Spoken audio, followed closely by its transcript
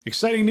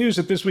Exciting news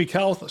at This Week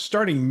Health.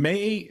 Starting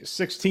May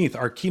 16th,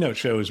 our keynote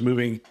show is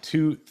moving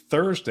to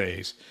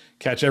Thursdays.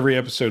 Catch every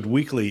episode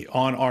weekly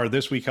on our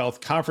This Week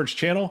Health conference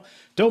channel.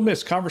 Don't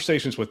miss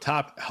conversations with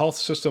top health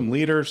system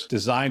leaders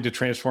designed to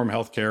transform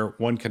healthcare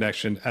one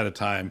connection at a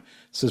time.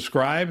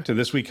 Subscribe to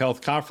This Week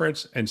Health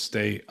conference and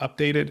stay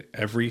updated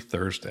every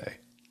Thursday.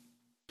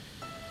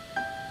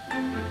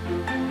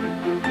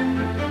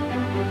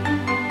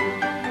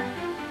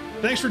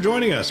 Thanks for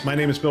joining us. My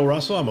name is Bill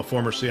Russell. I'm a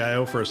former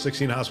CIO for a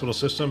 16-hospital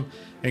system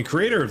and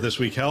creator of This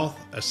Week Health,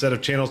 a set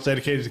of channels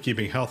dedicated to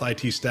keeping health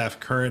IT staff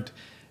current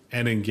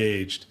and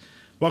engaged.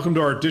 Welcome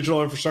to our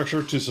digital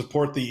infrastructure to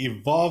support the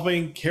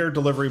evolving care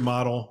delivery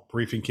model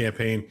briefing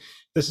campaign.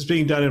 This is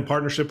being done in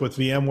partnership with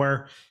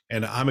VMware,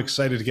 and I'm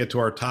excited to get to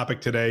our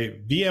topic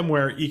today,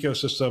 VMware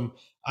ecosystem,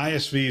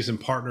 ISVs, and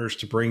partners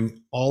to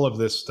bring all of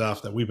this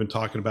stuff that we've been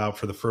talking about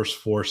for the first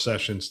 4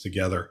 sessions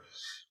together.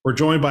 We're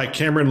joined by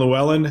Cameron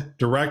Llewellyn,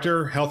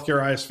 Director,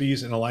 Healthcare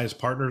ISVs and Alliance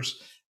Partners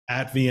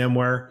at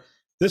VMware.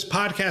 This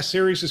podcast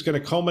series is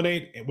going to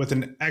culminate with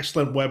an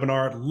excellent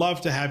webinar. I'd love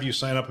to have you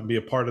sign up and be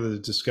a part of the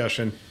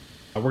discussion.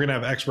 We're going to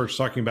have experts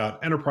talking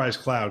about enterprise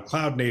cloud,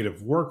 cloud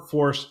native,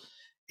 workforce,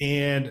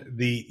 and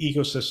the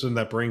ecosystem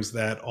that brings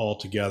that all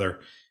together.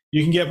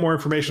 You can get more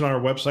information on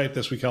our website,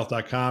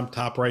 thisweekhealth.com.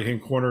 Top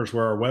right-hand corner is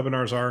where our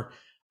webinars are.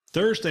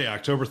 Thursday,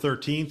 October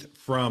 13th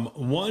from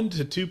 1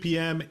 to 2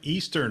 p.m.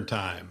 Eastern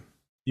Time.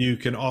 You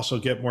can also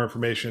get more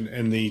information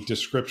in the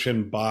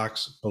description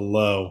box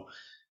below.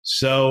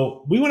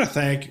 So we want to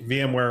thank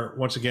VMware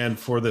once again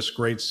for this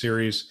great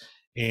series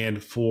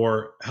and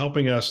for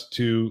helping us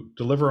to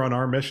deliver on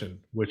our mission,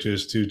 which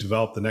is to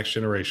develop the next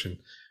generation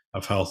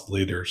of health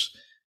leaders.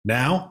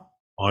 Now,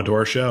 on to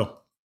our show.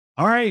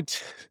 All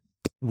right.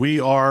 We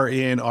are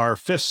in our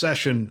 5th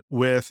session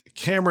with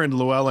Cameron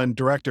Llewellyn,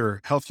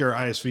 Director, Healthcare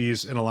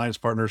ISVs and Alliance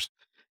Partners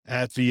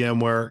at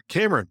VMware.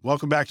 Cameron,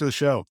 welcome back to the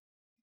show.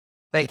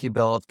 Thank you,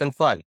 Bill. It's been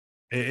fun.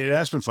 It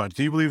has been fun.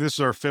 Can you believe this is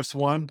our 5th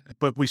one?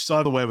 But we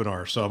saw the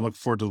webinar, so I'm looking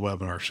forward to the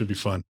webinar. Should be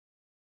fun.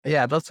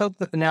 Yeah, let's hope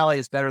the finale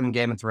is better than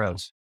Game of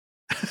Thrones.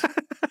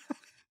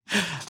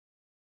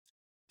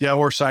 Yeah,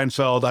 or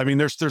Seinfeld. I mean,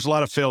 there's a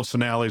lot of failed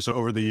finales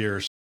over the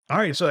years. All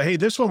right, so hey,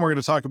 this one we're going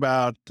to talk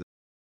about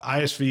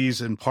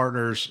ISVs and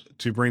partners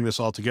to bring this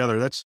all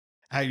together.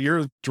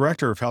 You're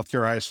Director of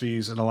Healthcare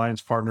ISVs and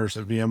Alliance Partners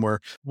at VMware.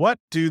 What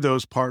do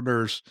those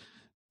partners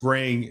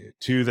bring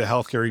to the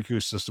healthcare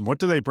ecosystem? What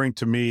do they bring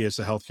to me as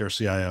a healthcare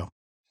CIO?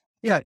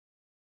 Yeah.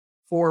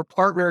 For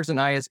partners and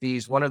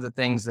ISVs, one of the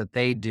things that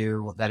they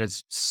do that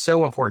is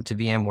so important to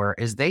VMware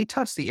is they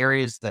touch the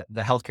areas that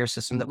the healthcare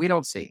system that we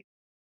don't see,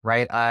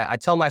 right? I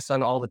tell my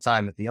son all the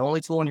time that the only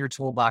tool in your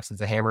toolbox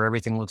is a hammer,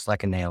 everything looks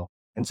like a nail.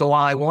 And so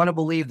while I want to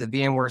believe that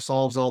VMware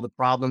solves all the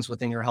problems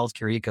within your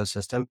healthcare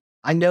ecosystem,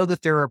 I know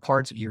that there are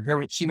parts of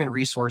your human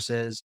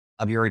resources,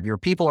 of your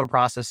people and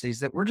processes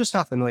that we're just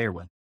not familiar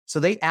with. So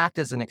they act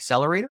as an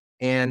accelerator,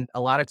 and a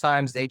lot of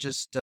times they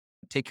just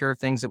take care of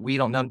things that we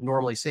don't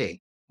normally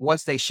see.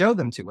 Once they show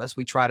them to us,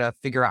 we try to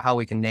figure out how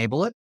we can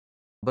enable it.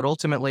 But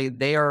ultimately,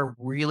 they are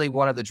really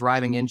one of the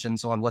driving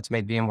engines on what's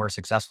made VMware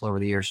successful over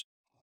the years.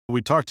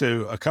 We talked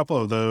to a couple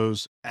of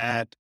those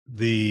at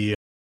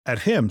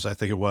HIMSS, I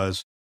think it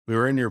was. We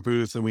were in your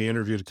booth and we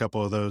interviewed a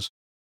couple of those.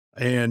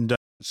 And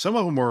some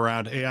of them were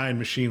around AI and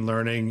machine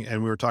learning.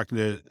 And we were talking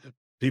to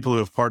people who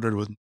have partnered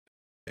with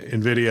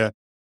NVIDIA.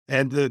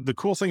 And the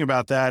cool thing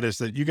about that is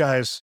that you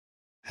guys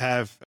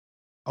have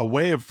a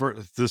way of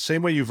the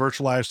same way you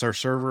virtualized our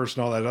servers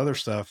and all that other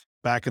stuff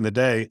back in the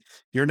day,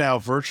 you're now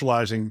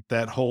virtualizing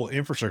that whole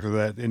infrastructure,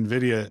 that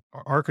NVIDIA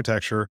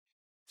architecture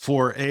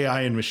for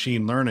AI and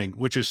machine learning,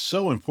 which is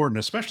so important,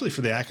 especially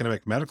for the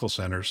academic medical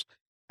centers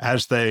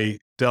as they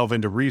delve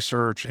into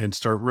research and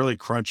start really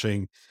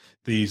crunching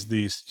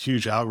these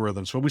huge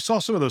algorithms. Well, we saw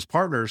some of those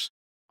partners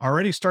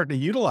already starting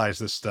to utilize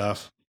this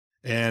stuff.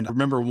 And I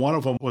remember one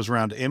of them was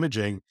around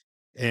imaging,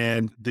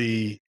 and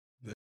the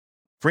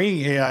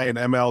bringing AI and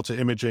ML to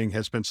imaging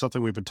has been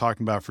something we've been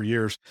talking about for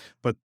years,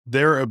 but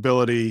their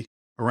ability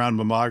around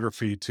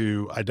mammography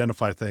to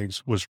identify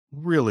things was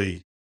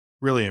really,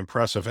 really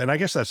impressive. And I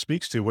guess that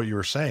speaks to what you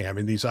were saying. I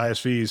mean, these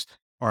ISVs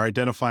are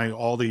identifying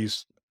all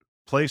these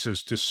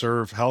places to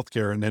serve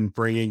healthcare and then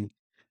bringing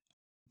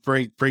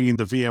the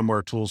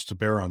VMware tools to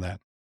bear on that.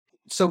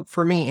 So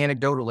for me,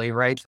 anecdotally,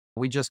 right,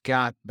 we just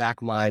got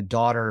back my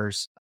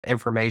daughter's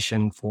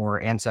information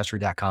for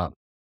Ancestry.com.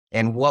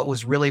 And what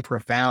was really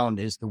profound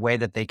is the way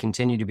that they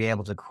continue to be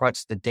able to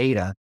crunch the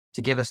data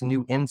to give us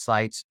new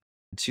insights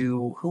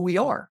to who we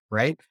are,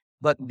 right?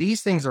 But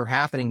these things are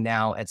happening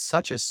now at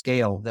such a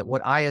scale that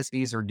what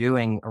ISVs are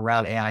doing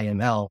around AI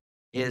ML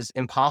is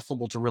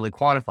impossible to really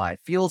quantify.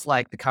 It feels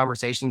like the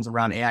conversations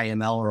around AI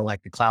ML are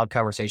like the cloud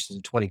conversations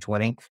in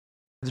 2020.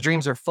 The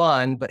dreams are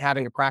fun, but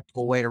having a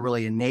practical way to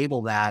really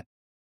enable that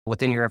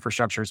within your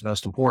infrastructure is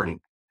most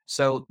important.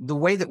 So the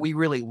way that we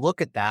really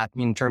look at that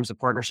in terms of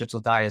partnerships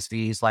with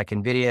ISVs like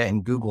NVIDIA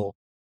and Google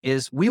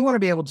is we want to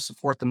be able to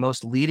support the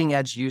most leading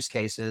edge use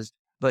cases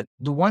but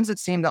the ones that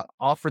seem to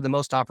offer the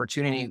most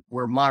opportunity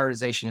where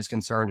modernization is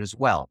concerned as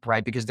well,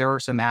 right? Because there are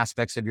some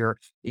aspects of your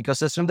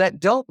ecosystem that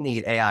don't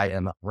need AI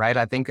ML, right?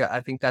 I think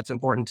that's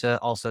important to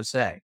also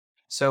say.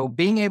 So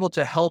being able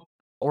to help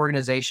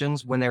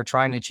organizations when they're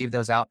trying to achieve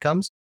those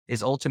outcomes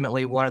is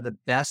ultimately one of the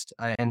best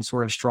and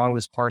sort of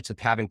strongest parts of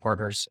having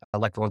partners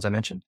like the ones I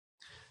mentioned.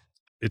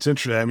 It's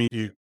interesting. I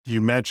mean, you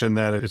mentioned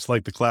that it's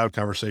like the cloud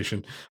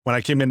conversation. When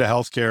I came into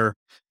healthcare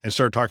and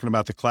started talking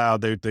about the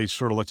cloud, they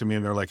sort of looked at me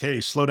and they're like,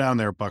 "Hey, slow down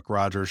there, Buck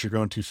Rogers. You're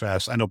going too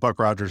fast." I know Buck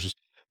Rogers is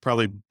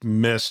probably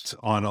missed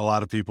on a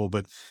lot of people,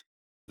 but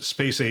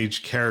space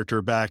age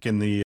character back in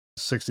the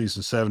 60s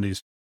and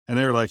 70s. And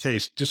they were like, "Hey,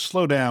 just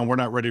slow down. We're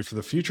not ready for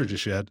the future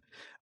just yet."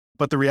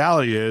 But the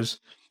reality is,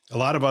 a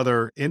lot of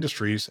other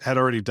industries had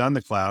already done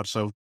the cloud.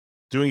 So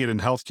doing it in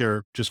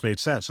healthcare just made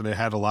sense. And it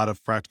had a lot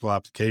of practical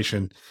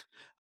application.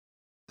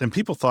 And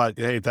people thought,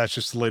 hey, that's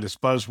just the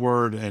latest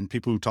buzzword. And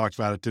people who talked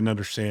about it didn't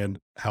understand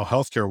how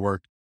healthcare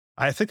worked.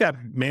 I think that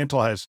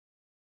mantle has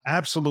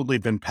absolutely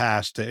been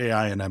passed to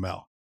AI and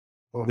ML.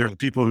 There's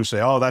people who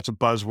say, oh, that's a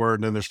buzzword.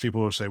 And then there's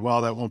people who say,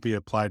 well, that won't be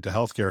applied to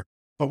healthcare.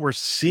 But we're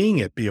seeing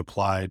it be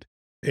applied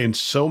in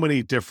so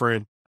many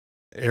different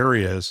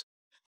areas.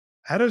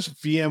 How does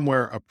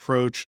VMware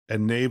approach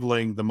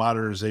enabling the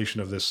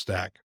modernization of this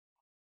stack?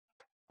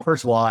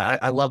 First of all,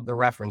 I love the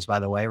reference, by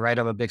the way, right?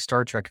 I'm a big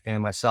Star Trek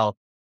fan myself.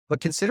 But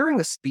considering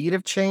the speed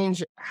of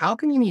change, how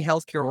can any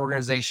healthcare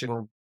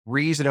organization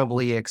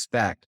reasonably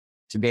expect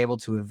to be able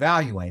to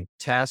evaluate,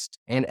 test,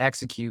 and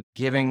execute,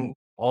 giving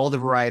all the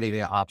variety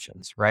of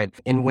options, right?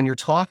 And when you're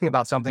talking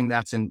about something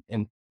that's in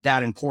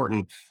that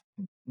important,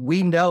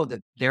 we know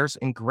that there's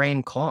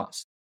ingrained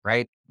cost,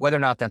 right? Whether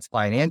or not that's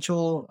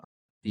financial,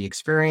 the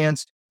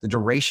experience, the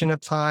duration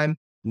of time,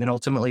 and then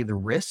ultimately the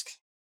risk,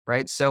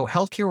 right? So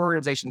healthcare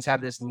organizations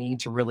have this need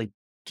to really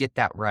get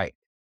that right.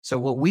 So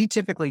what we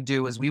typically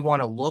do is we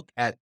want to look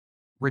at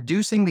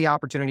reducing the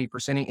opportunity for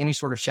sending any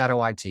sort of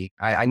shadow IT.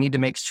 I need to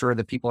make sure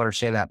that people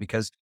understand that,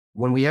 because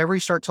when we ever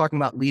start talking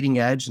about leading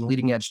edge and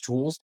leading edge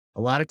tools,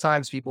 a lot of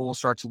times people will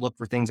start to look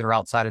for things that are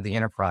outside of the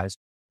enterprise.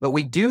 But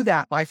we do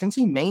that by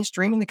essentially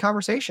mainstreaming the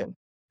conversation,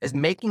 is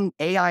making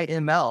AI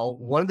ML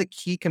one of the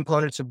key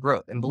components of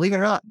growth. And believe it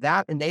or not,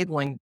 that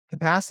enabling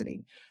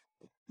capacity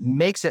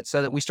makes it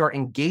so that we start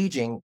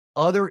engaging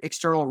other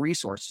external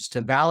resources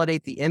to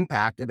validate the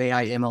impact of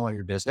AI ML on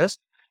your business,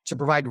 to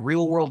provide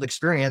real world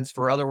experience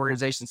for other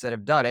organizations that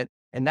have done it.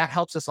 And that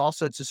helps us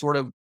also to sort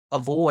of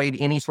avoid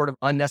any sort of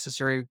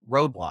unnecessary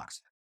roadblocks.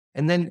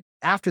 And then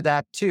after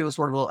that too, as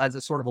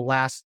a sort of a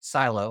last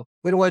silo,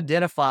 we will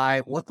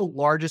identify what the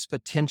largest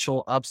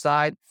potential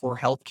upside for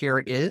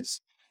healthcare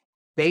is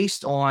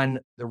based on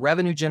the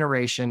revenue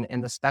generation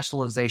and the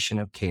specialization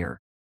of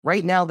care.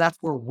 Right now, that's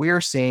where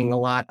we're seeing a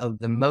lot of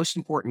the most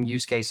important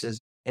use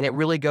cases. And it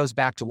really goes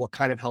back to what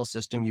kind of health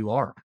system you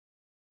are.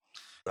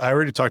 I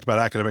already talked about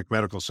academic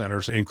medical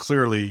centers, and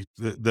clearly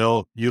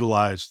they'll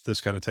utilize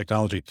this kind of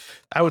technology.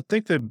 I would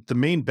think that the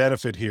main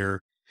benefit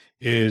here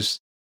is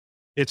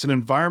it's an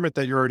environment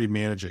that you're already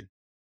managing,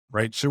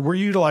 right? So we're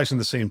utilizing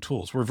the same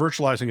tools. We're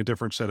virtualizing a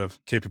different set of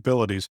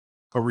capabilities,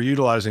 but we're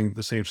utilizing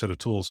the same set of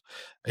tools.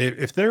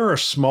 If they're a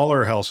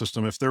smaller health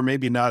system, if they're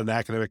maybe not an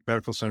academic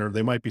medical center,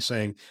 they might be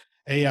saying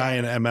AI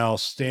and ML,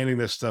 standing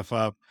this stuff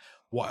up.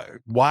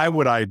 Why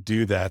would I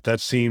do that?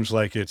 That seems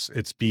like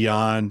it's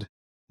beyond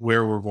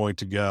where we're going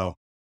to go.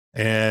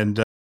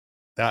 And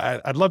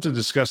I'd love to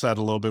discuss that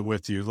a little bit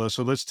with you.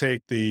 So let's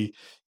take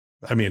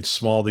I mean, it's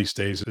small these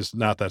days. It's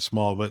not that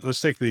small, but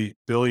let's take the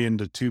billion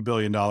to $2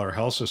 billion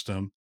health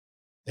system.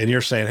 And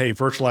you're saying, hey,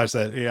 virtualize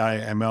that AI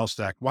ML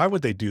stack. Why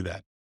would they do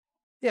that?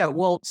 Yeah.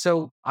 Well,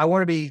 so I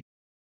want to be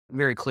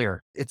very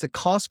clear. It's a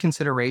cost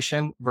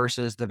consideration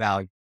versus the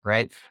value,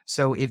 right?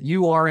 So if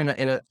you are in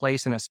a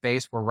place, in a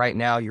space where right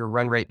now your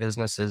run rate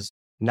business is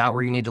not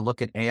where you need to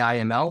look at AI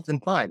ML, then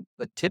fine.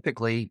 But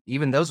typically,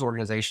 even those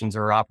organizations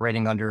are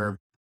operating under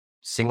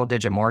single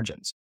digit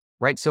margins,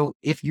 right? So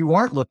if you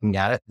aren't looking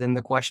at it, then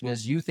the question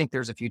is, you think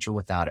there's a future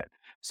without it?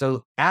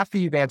 So after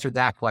you've answered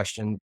that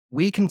question,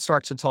 we can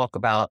start to talk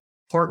about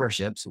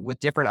partnerships with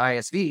different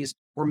ISVs,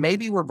 where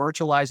maybe we're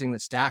virtualizing the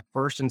stack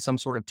first in some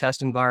sort of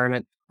test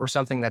environment or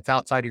something that's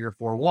outside of your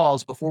four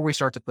walls before we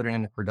start to put it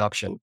into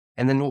production.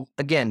 And then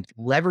again,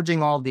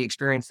 leveraging all the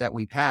experience that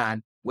we've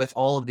had with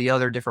all of the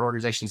other different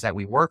organizations that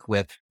we work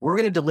with, we're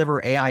going to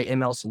deliver AI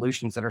ML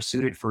solutions that are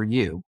suited for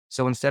you.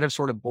 So instead of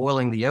sort of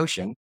boiling the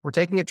ocean, we're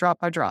taking it drop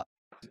by drop.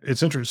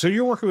 It's interesting. So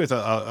you're working with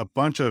a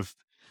bunch of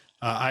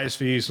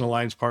ISVs and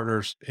alliance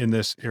partners in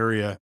this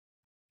area.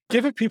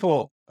 Giving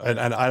people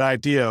an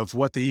idea of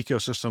what the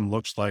ecosystem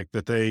looks like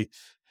that they,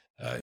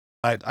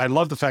 I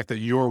love the fact that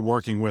you're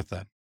working with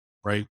them,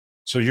 right?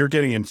 So you're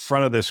getting in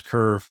front of this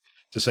curve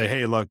to say,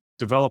 hey, look,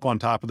 develop on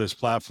top of this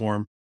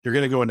platform. You're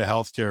going to go into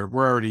healthcare.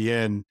 We're already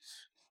in.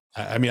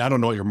 I mean, I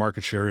don't know what your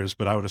market share is,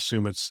 but I would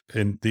assume it's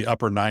in the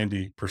upper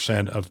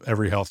 90% of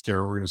every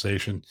healthcare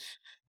organization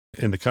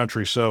in the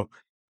country. So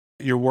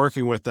you're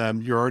working with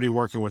them. You're already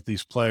working with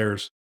these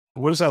players.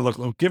 What does that look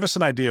like? Give us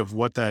an idea of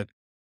what the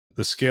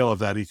scale of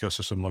that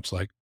ecosystem looks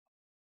like.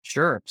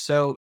 Sure.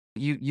 So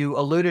you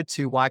alluded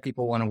to why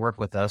people want to work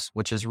with us,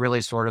 which is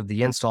really sort of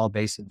the install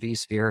base of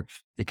vSphere,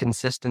 the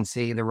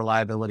consistency, the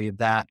reliability of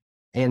that.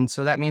 And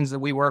so that means that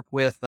we work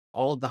with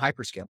all of the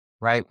hyperscale,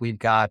 right? We've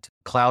got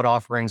cloud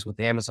offerings with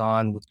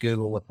Amazon, with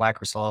Google, with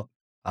Microsoft.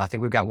 I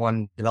think we've got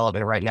one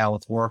development right now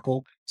with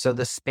Oracle. So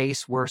the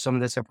space where some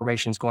of this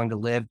information is going to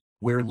live,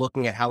 we're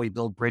looking at how we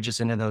build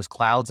bridges into those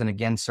clouds and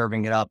again,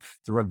 serving it up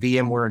through a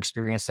VMware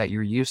experience that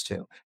you're used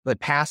to. But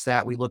past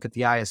that, we look at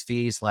the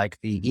ISVs like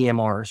the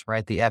EMRs,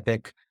 right? The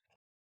Epic,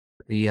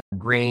 the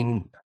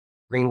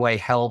Greenway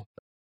Health,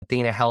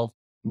 Athena Health,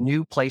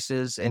 new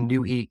places and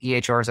new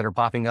EHRs that are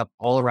popping up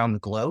all around the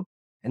globe.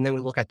 And then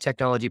we look at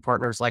technology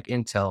partners like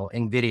Intel,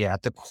 NVIDIA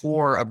at the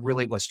core of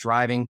really what's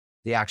driving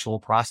the actual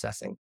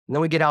processing. And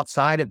then we get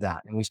outside of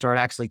that and we start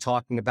actually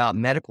talking about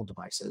medical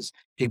devices.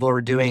 People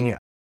are doing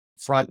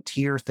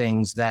frontier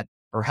things that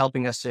are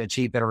helping us to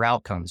achieve better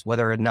outcomes,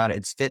 whether or not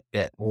it's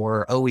Fitbit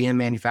or OEM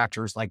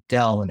manufacturers like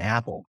Dell and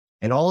Apple.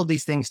 And all of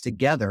these things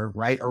together,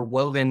 right, are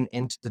woven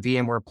into the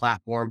VMware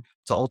platform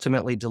to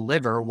ultimately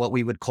deliver what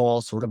we would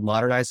call sort of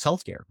modernized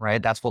healthcare,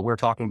 right? That's what we're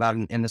talking about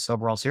in this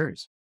overall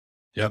series.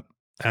 Yep,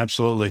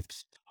 absolutely.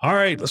 All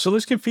right. So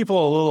let's give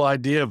people a little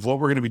idea of what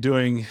we're going to be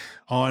doing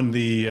on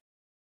the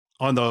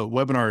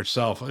webinar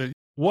itself.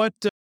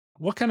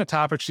 What kind of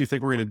topics do you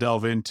think we're going to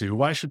delve into?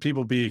 Why should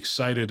people be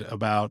excited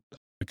about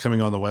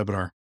coming on the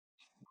webinar?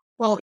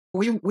 Well,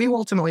 we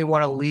ultimately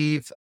want to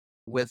leave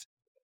with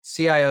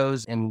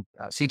CIOs and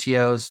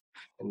CTOs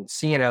and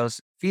CNOs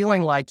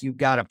feeling like you've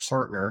got a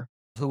partner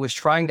who is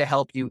trying to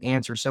help you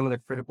answer some of the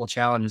critical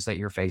challenges that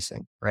you're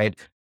facing, right?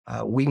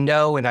 We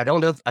know, and I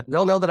don't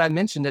know that I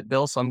mentioned it,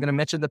 Bill, so I'm going to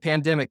mention the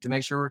pandemic to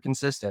make sure we're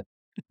consistent,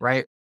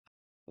 right?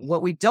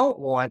 What we don't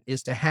want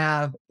is to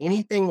have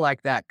anything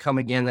like that come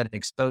again that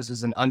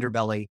exposes an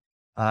underbelly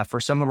for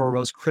some of our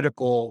most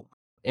critical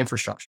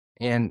infrastructure.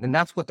 And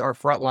that's what our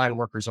frontline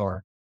workers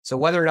are. So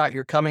whether or not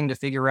you're coming to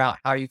figure out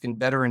how you can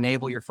better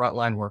enable your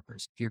frontline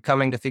workers, if you're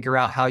coming to figure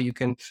out how you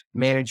can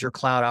manage your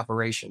cloud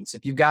operations,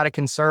 if you've got a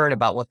concern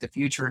about what the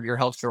future of your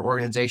healthcare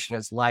organization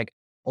is like,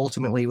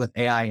 ultimately with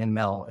AI and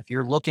ML, if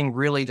you're looking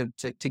really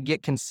to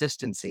get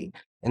consistency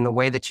in the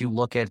way that you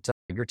look at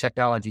your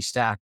technology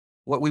stack,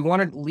 what we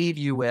want to leave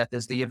you with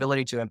is the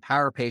ability to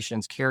empower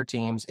patients, care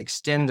teams,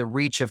 extend the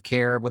reach of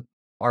care with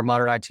our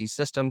modern IT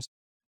systems,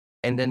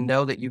 and then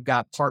know that you've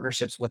got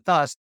partnerships with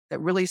us that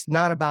really is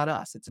not about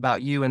us. It's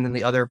about you and then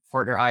the other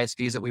partner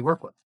ISVs that we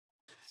work with.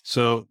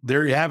 So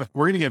there you have it.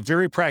 We're going to get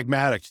very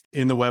pragmatic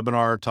in the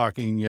webinar,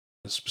 talking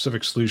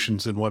specific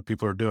solutions and what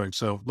people are doing.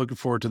 So looking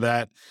forward to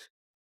that.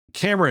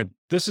 Cameron,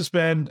 this has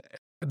been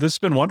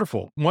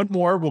wonderful. One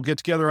more, we'll get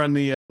together on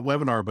the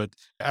webinar, but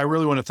I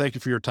really want to thank you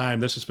for your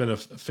time. This has been a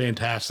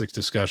fantastic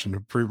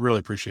discussion. Really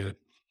appreciate it.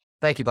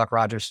 Thank you, Buck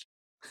Rogers.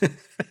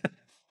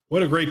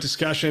 What a great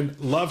discussion.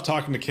 Love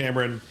talking to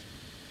Cameron.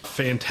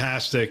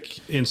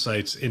 Fantastic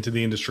insights into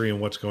the industry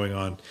and what's going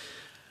on.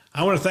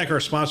 I want to thank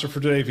our sponsor for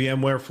today,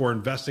 VMware, for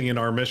investing in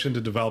our mission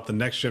to develop the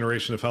next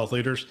generation of health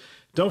leaders.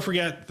 Don't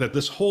forget that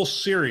this whole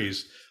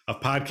series of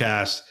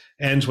podcasts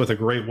ends with a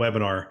great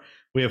webinar.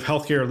 We have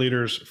healthcare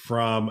leaders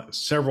from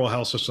several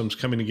health systems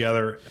coming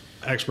together,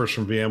 experts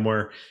from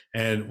VMware,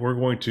 and we're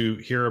going to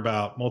hear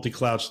about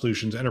multi-cloud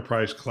solutions,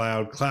 enterprise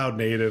cloud, cloud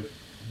native,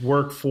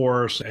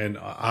 workforce, and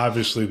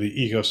obviously the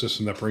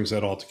ecosystem that brings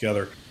that all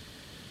together.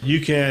 You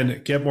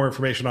can get more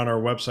information on our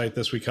website,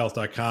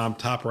 thisweekhealth.com.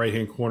 Top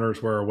right-hand corner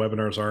is where our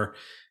webinars are.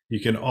 You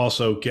can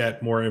also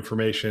get more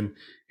information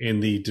in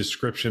the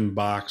description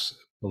box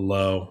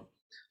below.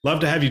 Love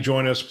to have you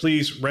join us.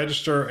 Please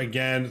register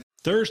again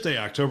Thursday,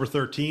 October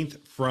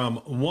 13th from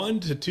 1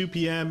 to 2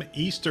 p.m.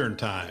 Eastern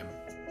Time.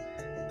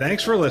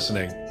 Thanks for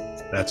listening.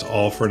 That's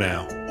all for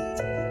now.